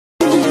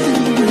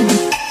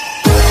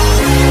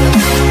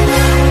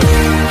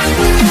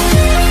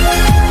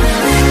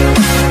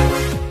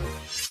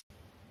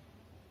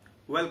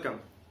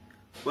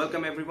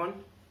Welcome everyone.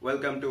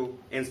 Welcome to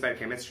Inspired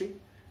Chemistry.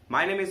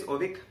 My name is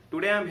Avik.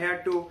 Today I am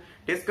here to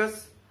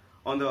discuss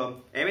on the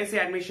MSc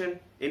admission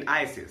in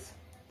IACS,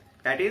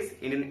 that is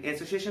Indian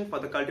Association for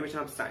the Cultivation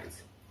of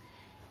Science.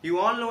 You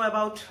all know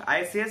about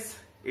IACS.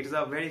 It is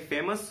a very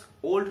famous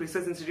old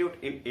research institute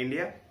in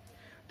India.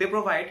 They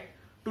provide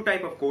two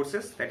types of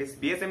courses, that is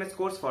BSMS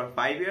course for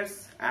 5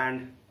 years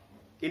and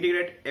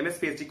integrated MS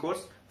PhD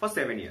course for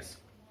 7 years.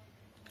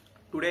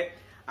 Today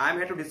I am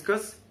here to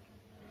discuss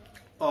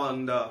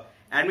on the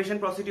admission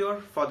procedure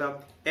for the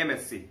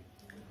MSc.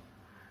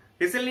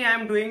 Recently I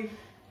am doing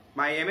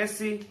my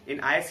MSc in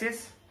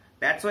IACS.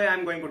 That's why I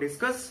am going to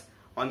discuss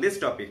on this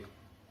topic.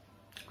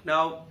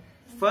 Now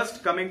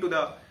first, coming to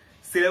the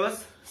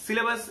syllabus.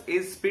 Syllabus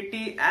is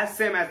pretty as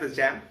same as the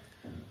JAM.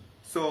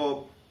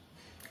 So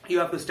you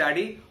have to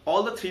study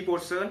all the three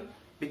portions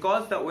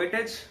because the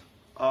weightage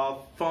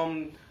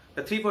from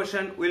the three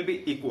portions will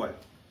be equal.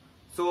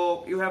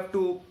 So you have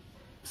to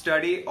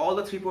study all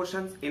the three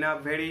portions in a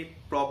very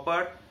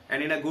proper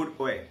and in a good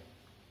way.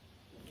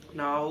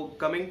 Now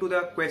coming to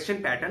the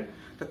question pattern.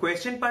 The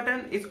question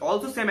pattern is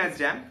also same as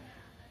JAM.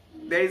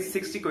 There is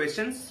 60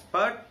 questions,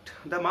 but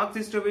the marks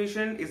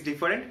distribution is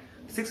different.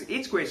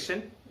 Each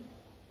question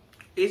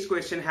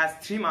has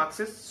 3 marks,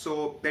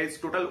 so there is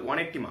total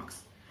 180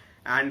 marks.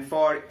 And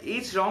for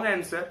each wrong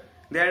answer,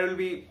 there will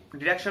be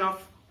deduction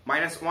of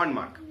 -1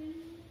 mark.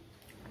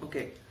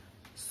 Okay,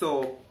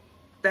 so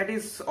that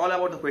is all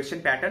about the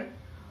question pattern.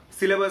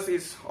 Syllabus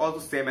is also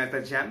same as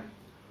the JAM.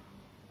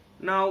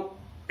 Now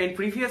in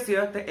previous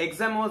year the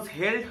exam was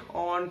held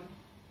on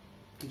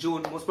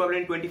June, most probably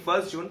in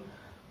 21st June.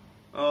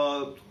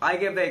 I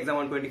gave the exam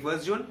on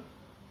 21st June,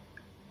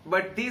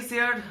 but this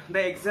year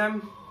the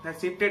exam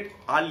has shifted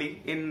early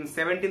in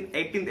 17th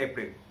 18th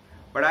April.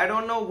 But I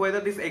don't know whether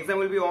this exam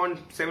will be on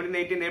 17th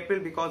 18th April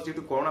because due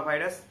to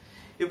coronavirus.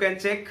 You can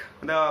check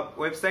the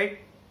website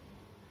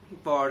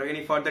for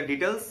any further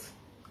details.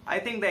 I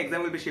think the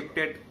exam will be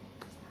shifted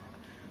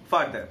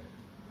further.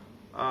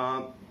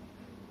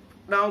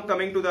 Now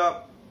coming to the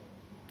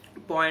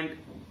point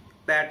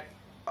that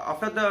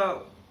after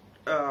the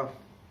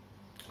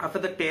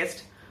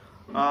test,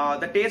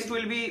 the test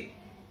will be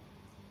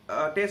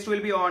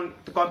on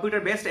the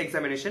computer-based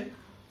examination.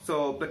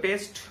 So the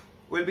test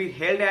will be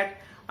held at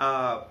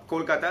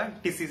Kolkata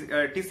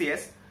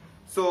TCS.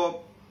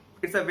 So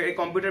it's a very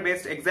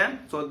computer-based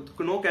exam. So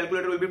no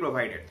calculator will be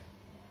provided.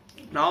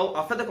 Now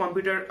after the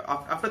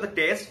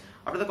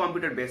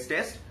computer-based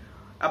test,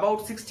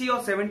 about 60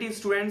 or 70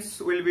 students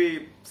will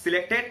be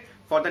selected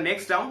for the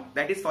next round,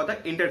 that is for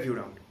the interview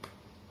round.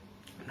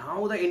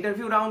 Now the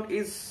interview round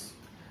is,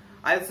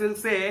 I will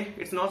say,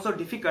 it's not so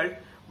difficult,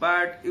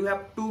 but you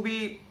have to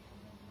be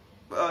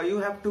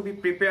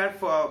prepared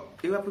for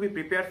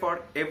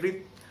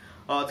every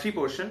three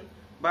portion.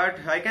 But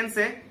I can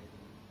say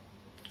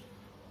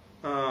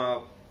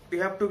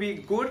you have to be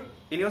good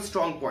in your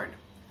strong point.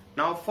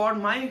 Now for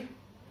my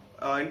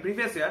in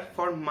previous year,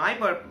 for my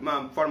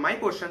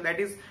portion, that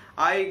is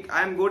I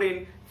am good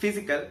in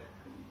physical,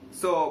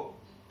 so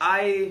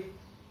I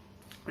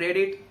read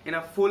it in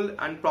a full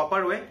and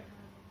proper way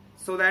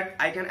so that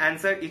I can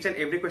answer each and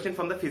every question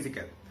from the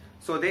physical.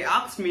 So they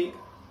asked me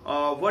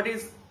what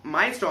is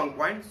my strong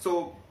point,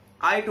 so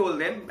I told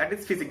them that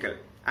is physical,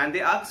 and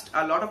they asked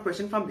a lot of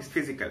questions from this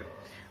physical.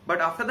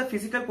 But after the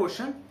physical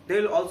portion, they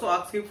will also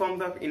ask you from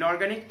the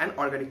inorganic and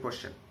organic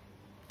portion.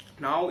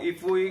 Now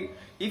if you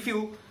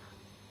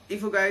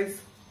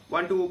guys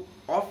want to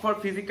opt for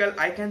physical,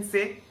 I can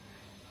say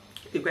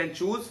you can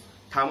choose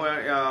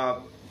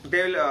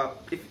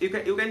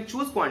you can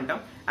choose quantum,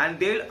 and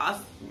they will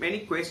ask many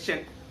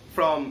questions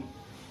from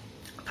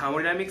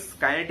thermodynamics,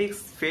 kinetics,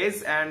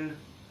 phase, and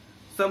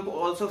some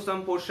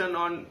portion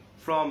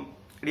from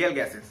real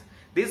gases.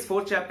 These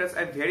 4 chapters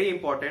are very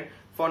important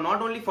for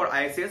not only for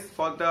IACS,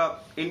 for the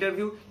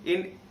interview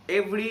in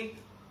every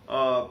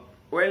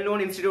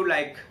well-known institute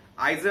like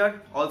IIT,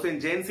 also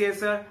in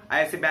JNCSR,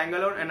 IIC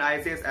Bangalore, and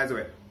IACS as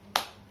well.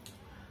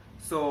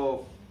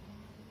 So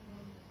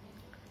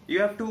you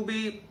have to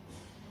be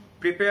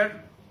prepared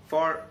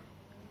for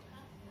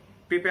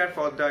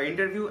the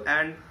interview,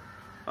 and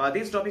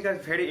this topic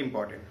is very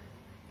important.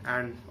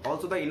 And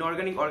also the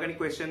inorganic organic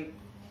question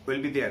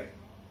will be there.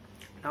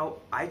 Now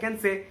I can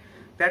say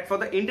that for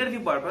the interview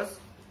purpose,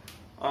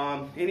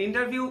 in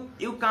interview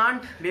you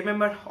can't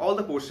remember all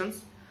the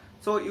portions,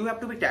 so you have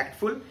to be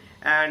tactful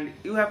and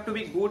you have to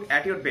be good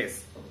at your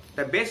base.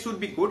 The base should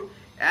be good,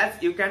 as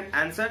you can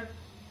answer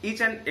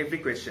each and every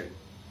question.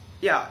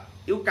 Yeah,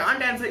 you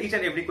can't answer each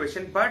and every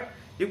question, but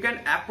you can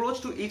approach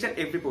to each and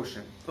every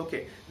portion.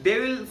 Okay, they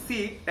will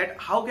see that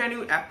how can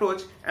you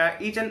approach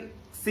each and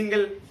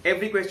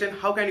every question,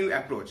 how can you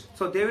approach.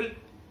 So they will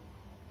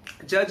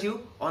judge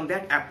you on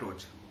that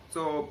approach.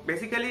 So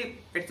basically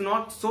it's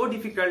not so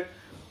difficult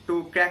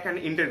to crack an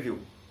interview.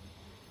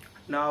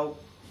 Now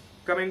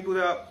coming to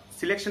the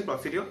selection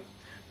procedure.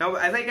 Now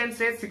as I can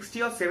say,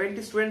 60 or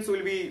 70 students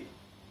will be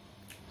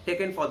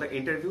taken for the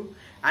interview,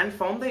 and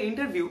from the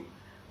interview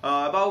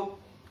about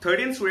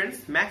 13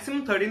 students,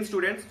 maximum 13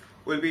 students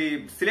will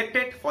be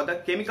selected for the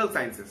chemical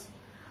sciences,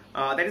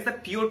 that is the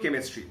pure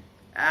chemistry,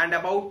 and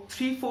about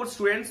 3-4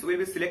 students will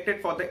be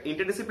selected for the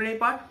interdisciplinary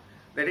part,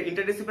 that the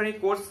interdisciplinary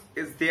course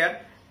is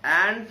there,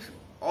 and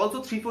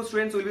also 3-4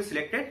 students will be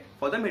selected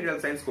for the material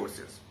science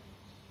courses.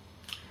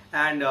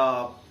 And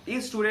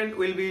each student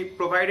will be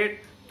provided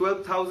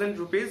 12,000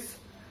 rupees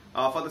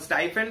for the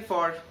stipend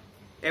for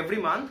every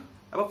month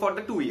for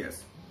the 2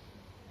 years.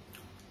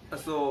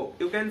 So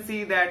you can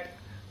see that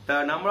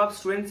the number of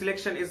student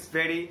selection is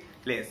very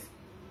less.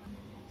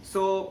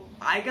 So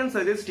I can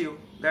suggest you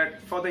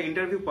that for the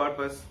interview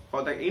purpose,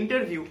 for the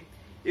interview,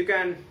 you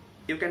can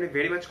be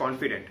very much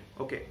confident.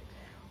 Okay,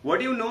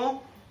 what you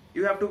know,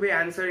 you have to be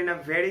answered in a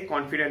very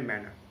confident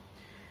manner.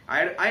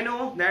 I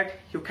know that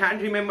you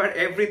can't remember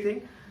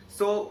everything,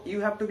 so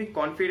you have to be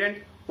confident.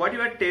 What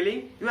you are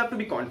telling, you have to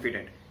be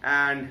confident,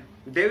 and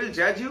they will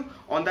judge you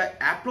on the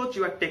approach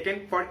you are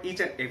taken for each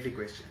and every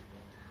question.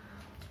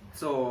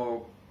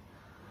 So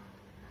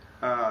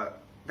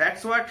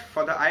that's what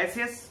for the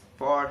IACS.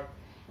 For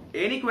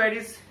any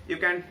queries, you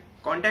can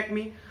contact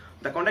me.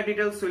 The contact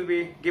details will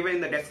be given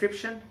in the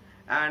description,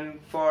 and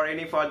for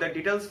any further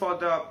details for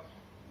the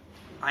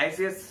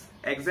IACS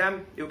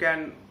exam, you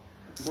can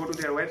go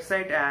to their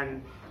website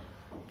and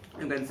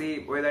you can see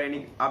whether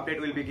any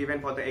update will be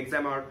given for the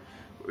exam or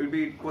will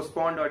be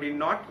postponed or did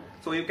not.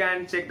 So you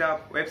can check the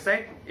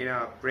website in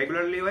a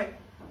regularly way.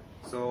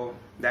 So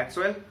that's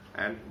well,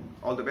 and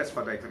all the best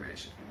for the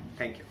examination.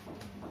 Thank you.